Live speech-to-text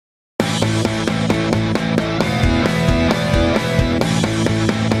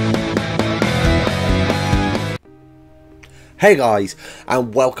Hey guys,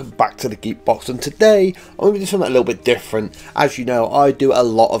 and welcome back to the Geekbox, and today I'm going to do something a little bit different. As you know, I do a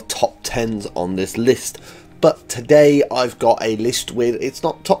lot of top 10s on this list, but today I've got a list with, it's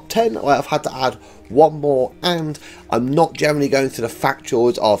not top 10, I've had to add one more, and I'm not generally going through the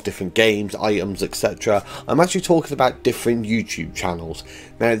factuals of different games, items, etc. I'm actually talking about different YouTube channels.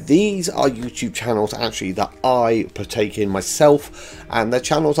 Now these are YouTube channels actually that I partake in myself, and they're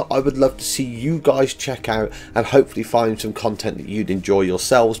channels that I would love to see you guys check out and hopefully find some content that you'd enjoy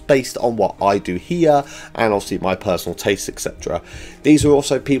yourselves based on what I do here and obviously my personal tastes, etc. These are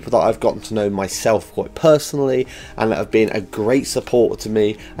also people that I've gotten to know myself quite personally and that have been a great supporter to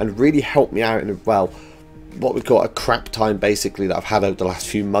me and really helped me out in, well, what we call a crap time basically that I've had over the last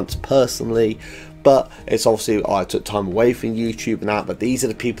few months personally. But it's obviously I took time away from YouTube and that, but these are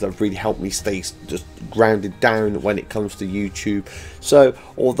the people that have really helped me stay just grounded down when it comes to YouTube. So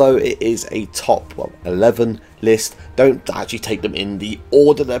although it is a top 11 list, don't actually take them in the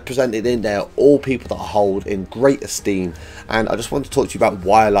order they're presented in. They're all people that I hold in great esteem, and I just want to talk to you about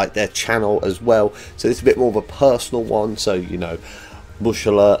why I like their channel as well. So this is a bit more of a personal one, so you know, bush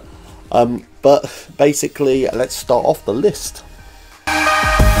alert. But basically, let's start off the list.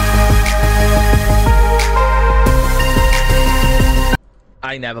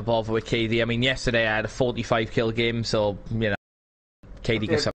 I never bother with KD. I mean, yesterday I had a 45 kill game, so, you know, KD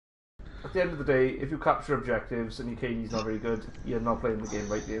can... At the end of the day, if you capture objectives and your KD's not very good, you're not playing the game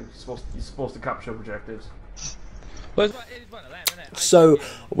right. You're supposed to capture objectives. Well, it's one of them, isn't it? So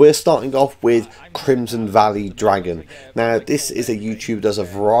we're starting off with Crimson Valley Dragon. Now this is a YouTuber that does a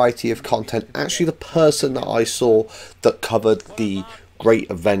variety of content. Actually the person that I saw that covered the great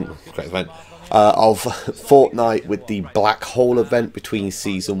event of Fortnite with the Black Hole event between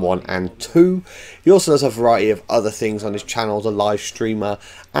season 1 and 2. He also does a variety of other things on his channel as a live streamer,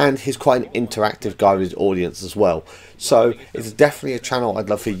 and he's quite an interactive guy with his audience as well. So it's definitely a channel I'd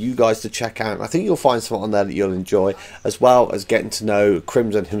love for you guys to check out. I think you'll find something on there that you'll enjoy, as well as getting to know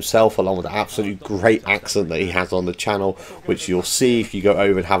Crimson himself, along with the absolutely great accent that he has on the channel, which you'll see if you go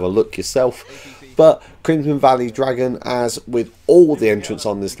over and have a look yourself. But Crimson Valley Dragon, as with all the entrants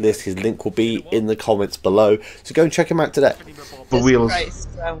on this list, his link will be in the comments below. So go and check him out today. The wheels.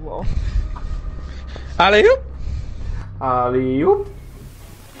 Alley-oop! Alley-oop.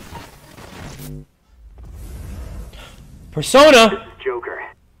 Persona? This is Joker.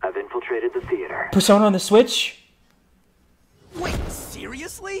 I've infiltrated the theater. Persona on the Switch? Wait,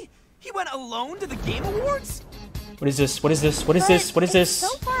 seriously? He went alone to the Game Awards? What is this? What is this? What is this? What is this? So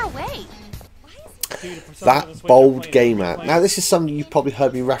far away. That Bold Gamer. Now this is something you've probably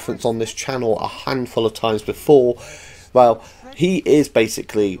heard me reference on this channel a handful of times before. Well, he is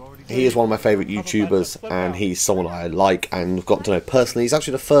one of my favourite YouTubers, and he's someone I like and have gotten to know personally. He's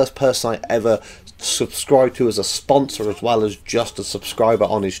actually the first person I ever subscribed to as a sponsor, as well as just a subscriber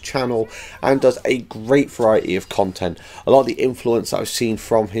on his channel, and does a great variety of content. A lot of the influence that I've seen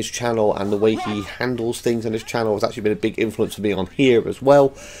from his channel and the way he handles things on his channel has actually been a big influence for me on here as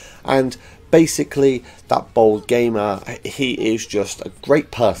well. And basically, that Bold Gamer, he is just a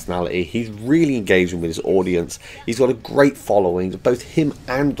great personality. He's really engaging with his audience. He's got a great following. Both him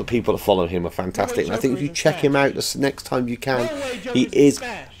and the people that follow him are fantastic. And I think if you check him out the next time you can, he is,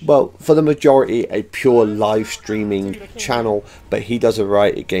 well, for the majority, a pure live streaming channel. But he does a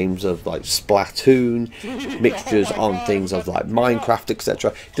variety of games of like Splatoon, mixtures on things of like Minecraft,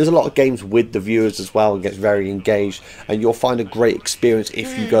 etc. He does a lot of games with the viewers as well and gets very engaged. And you'll find a great experience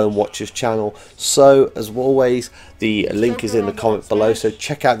if you go and watch his channel. So as always, the link is in the comment below, so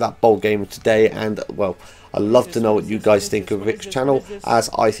check out that Bold Gamer today. And well, I'd love to know what you guys think of Rick's channel, as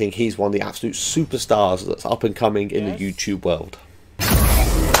I think he's one of the absolute superstars that's up and coming in the YouTube world.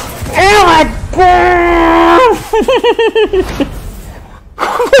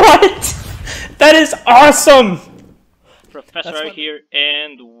 What? That is awesome! Professor here,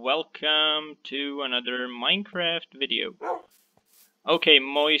 and welcome to another Minecraft video. Okay,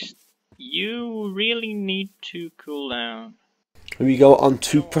 Moist, you really need to cool down. We go on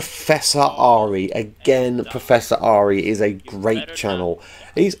to Professor Ari. Again, Professor Ari is a great channel.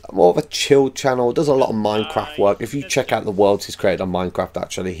 He's more of a chilled channel, does a lot of Minecraft work. If you check out the worlds he's created on Minecraft,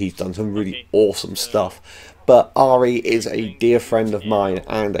 actually, he's done some really awesome stuff. But Ari is a dear friend of mine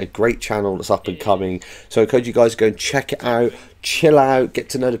and a great channel that's up and coming. So I encourage you guys to go and check it out, chill out, get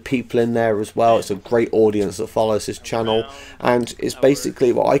to know the people in there as well. It's a great audience that follows this channel, and it's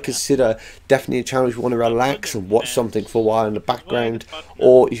basically what I consider definitely a channel if you want to relax and watch something for a while in the background,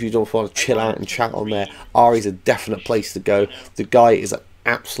 or if you don't want to chill out and chat on there. Ari's a definite place to go. The guy is an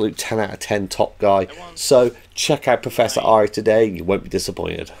absolute 10 out of 10 top guy. So check out Professor Ari today, you won't be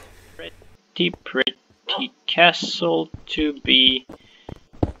disappointed. Pretty the castle to be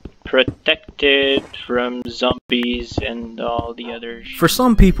protected from zombies and all the other For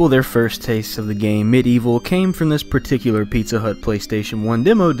some people, their first taste of the game Medieval came from this particular Pizza Hut PlayStation 1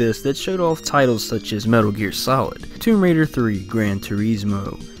 demo disc that showed off titles such as Metal Gear Solid, Tomb Raider 3, Gran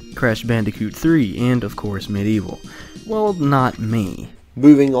Turismo, Crash Bandicoot 3, and of course Medieval. Well, not me.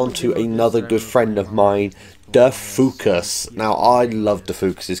 Moving on to another good friend of mine, Defucus. Now, I love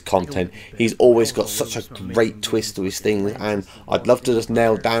Defucus' content. He's always got such a great twist to his thing, and I'd love to just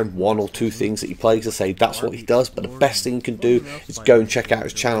nail down one or two things that he plays to say that's what he does, but the best thing you can do is go and check out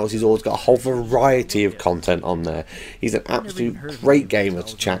his channels. He's always got a whole variety of content on there. He's an absolute great gamer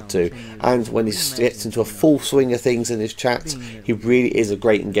to chat to, and when he gets into a full swing of things in his chats, he really is a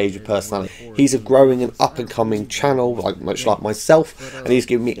great engaging personality. He's a growing and up and coming channel, much like myself, and he's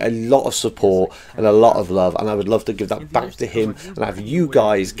given me a lot of support and a lot of love, and I would love to give that back to him and have you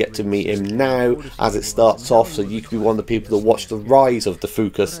guys get to meet him now as it starts off, so you can be one of the people that watch the rise of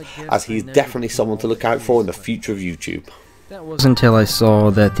Defucus, as he's definitely someone to look out for in the future of YouTube. That was until I saw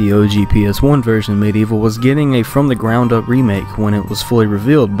that the OG PS1 version of Medieval was getting a from the ground up remake when it was fully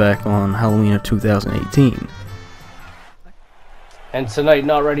revealed back on Halloween of 2018. And tonight,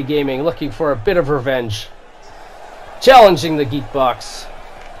 Not Ready Gaming looking for a bit of revenge, challenging the Geekbox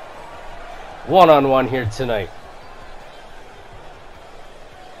one-on-one here tonight.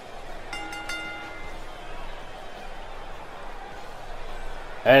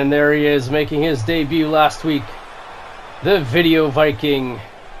 And there he is, making his debut last week, the Video Viking,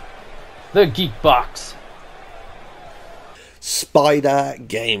 the Geekbox. Spider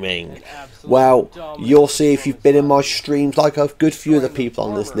Gaming. Well, you'll see if you've been in my streams, like a good few of the people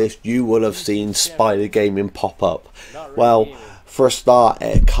on this list, you will have seen Spider Gaming pop up. Well, for a start,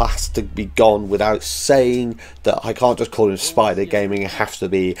 it has to be gone without saying that I can't just call him Spider Gaming, it has to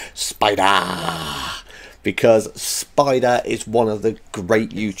be Spider. Because Spider is one of the great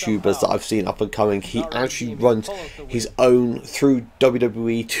YouTubers that I've seen up and coming. He actually runs his own through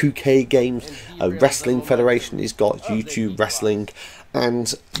WWE 2K games, a wrestling federation. He's got YouTube Wrestling,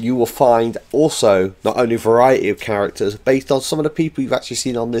 and you will find also not only a variety of characters based on some of the people you've actually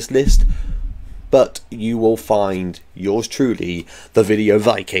seen on this list, but you will find yours truly, the Video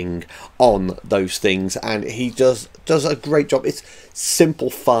Viking, on those things, and he does a great job. It's simple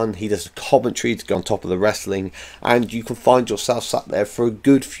fun. He does commentary to go on top of the wrestling, and you can find yourself sat there for a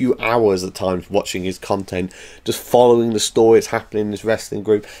good few hours at times watching his content, just following the story that's happening in his wrestling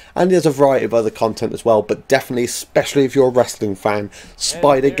group. And there's a variety of other content as well, but definitely, especially if you're a wrestling fan,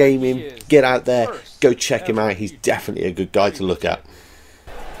 Spider Gaming, get out there, go check him out. He's definitely a good guy to look at.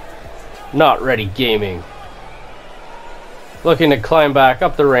 Not Ready Gaming, looking to climb back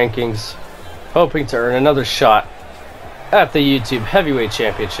up the rankings, hoping to earn another shot at the YouTube Heavyweight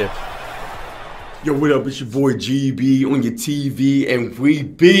Championship. Yo, what up? It's your boy GB on your TV, and we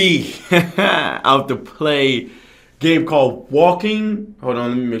be out to play game called Walking. Hold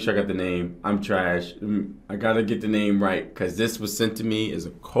on, let me make sure I got the name. I'm trash. I gotta get the name right, because this was sent to me as a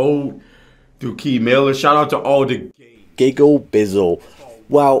code through Key Mailer. Shout out to all the Giggle Bizzle.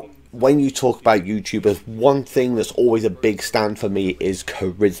 Well, when you talk about YouTubers, one thing that's always a big stand for me is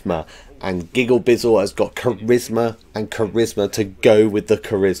charisma. And Giggle Bizzle has got charisma and charisma to go with the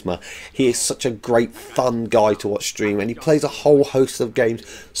charisma. He is such a great fun guy to watch stream, and he plays a whole host of games,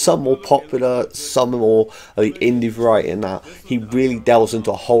 some more popular, some more the indie variety, and that he really delves into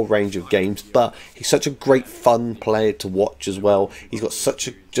a whole range of games. But he's such a great fun player to watch as well. He's got such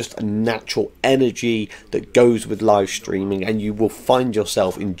a just a natural energy that goes with live streaming, and you will find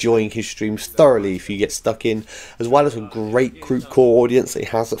yourself enjoying his streams thoroughly if you get stuck in, as well as a great group core audience that he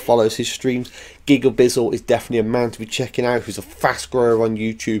has that follows his streams. Giggle Bizzle is definitely a man to be checking out, who's a fast grower on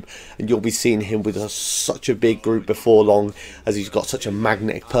YouTube, and you'll be seeing him with such a big group before long, as he's got such a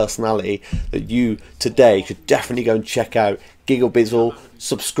magnetic personality that you today could definitely go and check out Giggle Bizzle,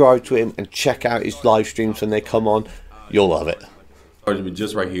 subscribe to him, and check out his live streams when they come on. You'll love it.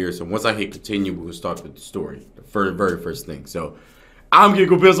 Just right here. So once I hit continue, we'll start with the story, the very first thing. So I'm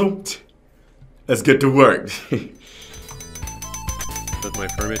Giggle Bizzle. Let's get to work. Took my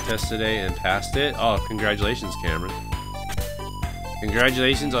permit test today and passed it. Oh, congratulations, Cameron.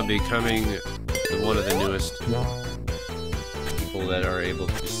 Congratulations on becoming one of the newest people that are able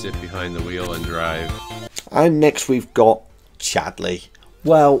to sit behind the wheel and drive. And next we've got Chadley.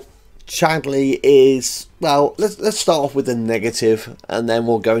 Well, Chadley is, well, let's start off with the negative, and then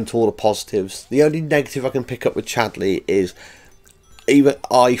we'll go into all the positives. The only negative I can pick up with Chadley is even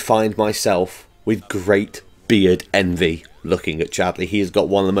I find myself with great beard envy looking at Chadley. He has got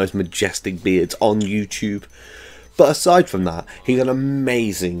one of the most majestic beards on YouTube. But aside from that, he's an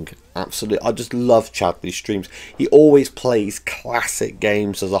amazing, I just love Chadley's streams. He always plays classic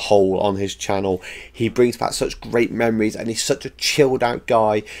games as a whole on his channel. He brings back such great memories, and he's such a chilled out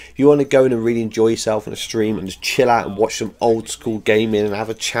guy. If you want to go in and really enjoy yourself in a stream and just chill out and watch some old school gaming and have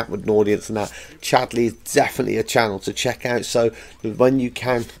a chat with an audience and that, Chadley is definitely a channel to check out. So when you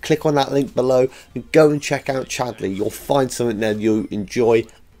can, click on that link below and go and check out Chadley. You'll find something there you'll enjoy,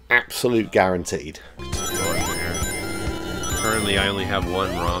 absolute guaranteed. Currently, I only have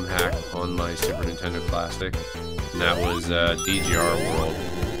one ROM hack on my Super Nintendo Classic, and that was DGR World.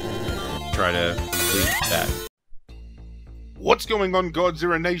 Try to complete that. What's going on,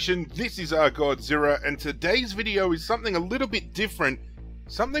 Godzilla Nation? This is Godzilla, and today's video is something a little bit different,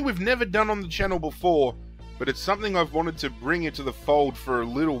 something we've never done on the channel before, but it's something I've wanted to bring into the fold for a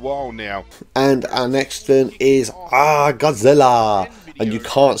little while now. And our next one is Godzilla. And you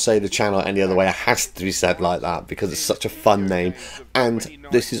can't say the channel any other way. It has to be said like that because it's such a fun name. And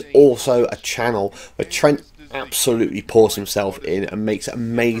this is also a channel where Trent absolutely pours himself in and makes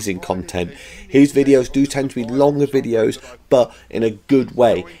amazing content. His videos do tend to be longer videos, but in a good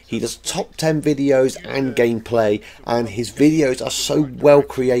way. He does top 10 videos and gameplay, and his videos are so well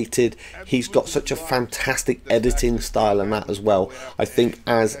created. He's got such a fantastic editing style and that as well. I think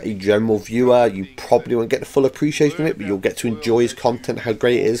as a general viewer, you probably won't get the full appreciation of it, but you'll get to enjoy his content, how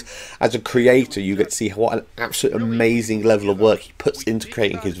great it is. As a creator, you get to see what an absolute amazing level of work he puts into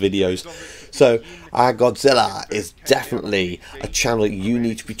creating his videos. So Godzilla is definitely a channel that you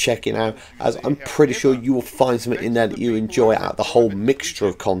need to be checking out, as I'm pretty sure you will find something in there that you enjoy out of the whole mixture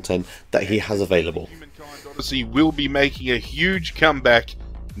of content that he has available. Odyssey will be making a huge comeback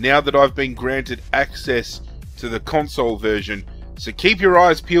now that I've been granted access to the console version, so keep your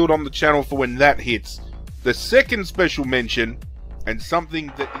eyes peeled on the channel for when that hits. The second special mention, and something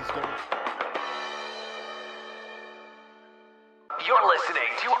that is going to... You're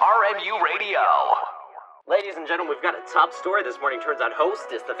listening to RMU Radio. Ladies and gentlemen, we've got a top story this morning. Turns out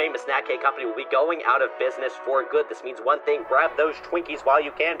Hostess, the famous snack cake company, will be going out of business for good. This means one thing: grab those Twinkies while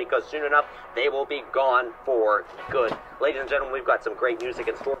you can, because soon enough they will be gone for good. Ladies and gentlemen, we've got some great music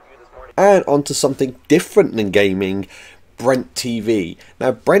in store for you this morning. And onto something different than gaming, Brent TV.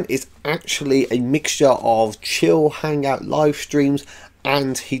 Now, Brent is actually a mixture of chill hangout live streams,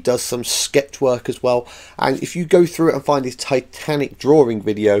 and he does some sketch work as well. And if you go through it and find his Titanic drawing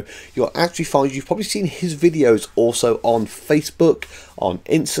video, you'll actually find you've probably seen his videos also on Facebook, on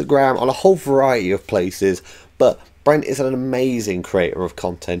Instagram, on a whole variety of places. But Brent is an amazing creator of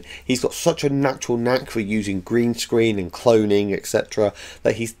content. He's got such a natural knack for using green screen and cloning, etc.,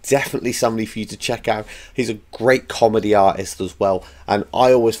 that he's definitely somebody for you to check out. He's a great comedy artist as well, and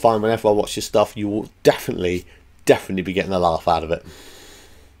I always find whenever I watch his stuff, you will definitely be getting a laugh out of it.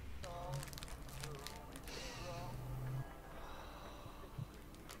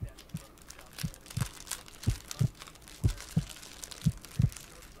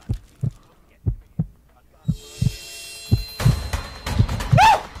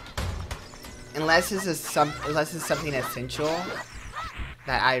 Unless this is something essential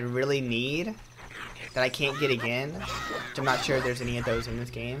that I really need, that I can't get again, which I'm not sure if there's any of those in this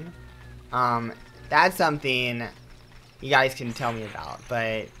game. That's something you guys can tell me about.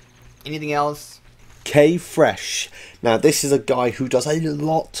 But anything else? K-Fresh. Now, this is a guy who does a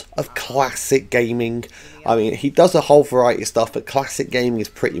lot of classic gaming. I mean, he does a whole variety of stuff, but classic gaming is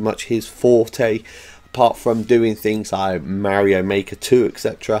pretty much his forte, apart from doing things like Mario Maker 2,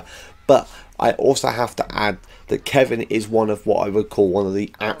 etc. But I also have to add that Kevin is one of what I would call one of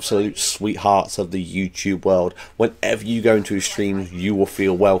the absolute sweethearts of the YouTube world. Whenever you go into his streams, you will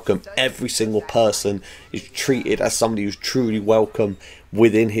feel welcome. Every single person is treated as somebody who's truly welcome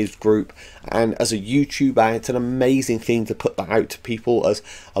within his group. And as a YouTuber, it's an amazing thing to put that out to people, as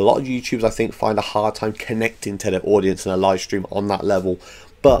a lot of YouTubers, I think, find a hard time connecting to their audience in a live stream on that level.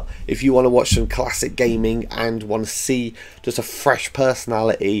 But if you want to watch some classic gaming and want to see just a fresh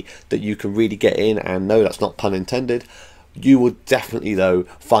personality that you can really get in, and no, that's not pun intended, you will definitely, though,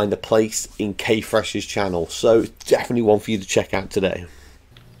 find a place in K-Fresh's channel. So definitely one for you to check out today.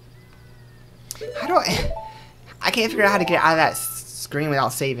 How do I can't figure out how to get out of that screen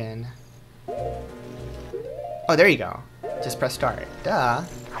without saving. Oh, there you go. Just press start. Duh.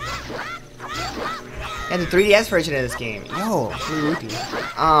 And the 3DS version of this game. Yo, really loopy.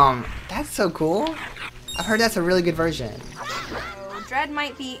 That's so cool. I've heard that's a really good version. Oh, Dread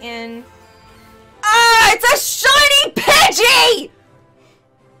might be in... Ah, it's a shiny Pidgey!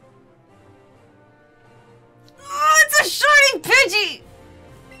 Oh, it's a shiny Pidgey!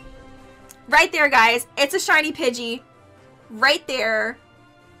 Right there, guys. It's a shiny Pidgey. Right there.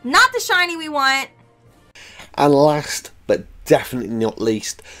 Not the shiny we want. And last but definitely not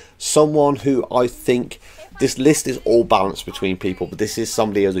least, someone who I think this list is all balanced between people, but this is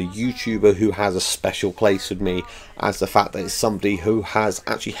somebody as a YouTuber who has a special place with me, as the fact that it's somebody who has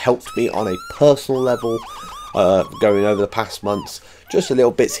actually helped me on a personal level going over the past months, just a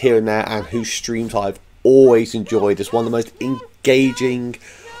little bits here and there, and whose streams I've always enjoyed. It's one of the most engaging,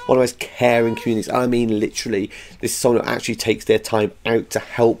 one of the most caring communities. I mean, literally, this is someone who actually takes their time out to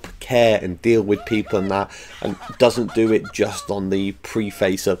help, care and deal with people and that, and doesn't do it just on the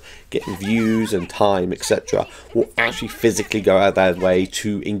preface of getting views and time, etc. Will actually physically go out of their way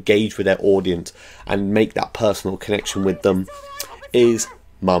to engage with their audience and make that personal connection with them, is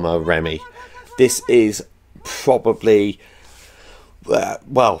Mama Remy. This is probably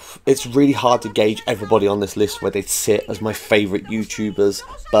well, it's really hard to gauge everybody on this list where they sit as my favourite YouTubers,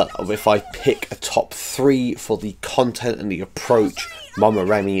 but if I pick a top 3 for the content and the approach, Mama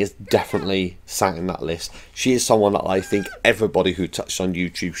Remy is definitely sat in that list. She is someone that I think everybody who touched on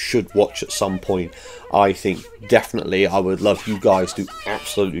YouTube should watch at some point. I think definitely I would love you guys to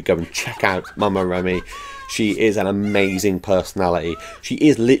absolutely go and check out Mama Remy. She is an amazing personality. She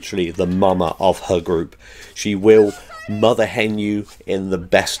is literally the mama of her group. She will mother hen you in the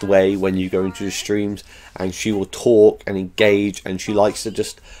best way when you go into the streams, and she will talk and engage, and she likes to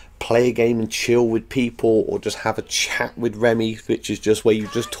just play a game and chill with people, or just have a chat with Remy, which is just where you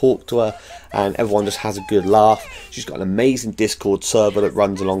just talk to her and everyone just has a good laugh. She's got an amazing Discord server that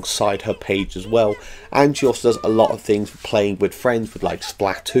runs alongside her page as well, and she also does a lot of things for playing with friends, with like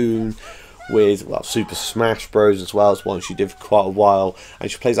Splatoon, with Super Smash Bros as well, as one she did for quite a while, and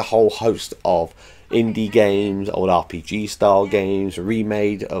she plays a whole host of indie games, old RPG style games,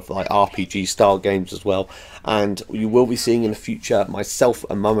 remade of like RPG style games as well. And you will be seeing in the future myself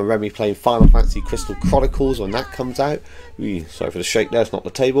and Mama Remy playing Final Fantasy Crystal Chronicles when that comes out. Sorry for the shake there, it's not the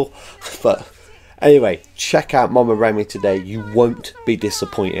table. But anyway, check out Mama Remy today, you won't be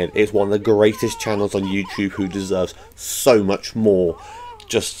disappointed. It's one of the greatest channels on YouTube who deserves so much more,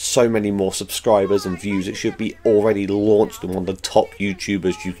 just so many more subscribers and views. It should be already launched in one of the top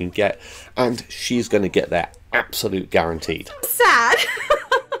YouTubers you can get, and she's going to get there, absolute guaranteed. Sad.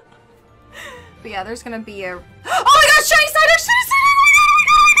 But yeah, there's going to be a... Oh my gosh, shiny side!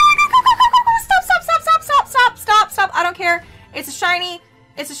 Stop! I don't care. It's a shiny.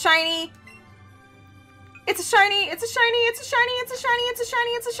 It's a shiny. It's a shiny. It's a shiny. It's a shiny. It's a shiny. It's a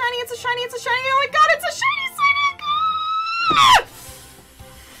shiny. It's a shiny. It's a shiny. It's a shiny. Oh my god, it's a shiny side!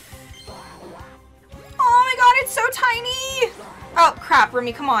 Oh my god, it's so tiny! Oh crap,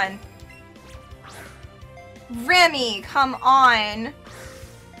 Remy, come on. Remy, come on.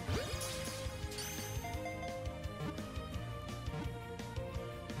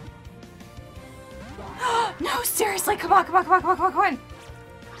 No, seriously, come on. Oh, come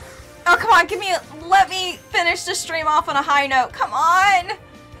on, let me finish the stream off on a high note. Come on!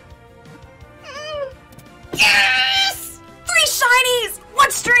 Yes! 3 shinies!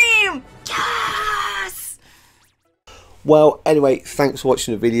 1 stream! Yes! Well, anyway, thanks for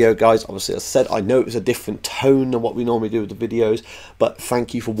watching the video, guys. Obviously, as I said, I know it was a different tone than what we normally do with the videos, but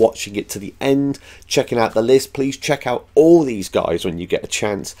thank you for watching it to the end, checking out the list. Please check out all these guys when you get a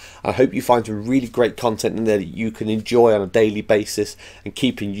chance. I hope you find some really great content in there that you can enjoy on a daily basis and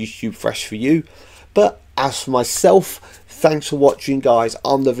keeping YouTube fresh for you. But as for myself, thanks for watching, guys.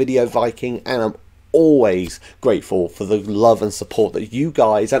 I'm the Video Viking, and I'm always grateful for the love and support that you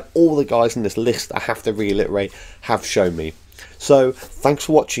guys and all the guys in this list, I have to reiterate, have shown me. So thanks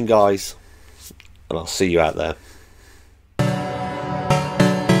for watching, guys, and I'll see you out there.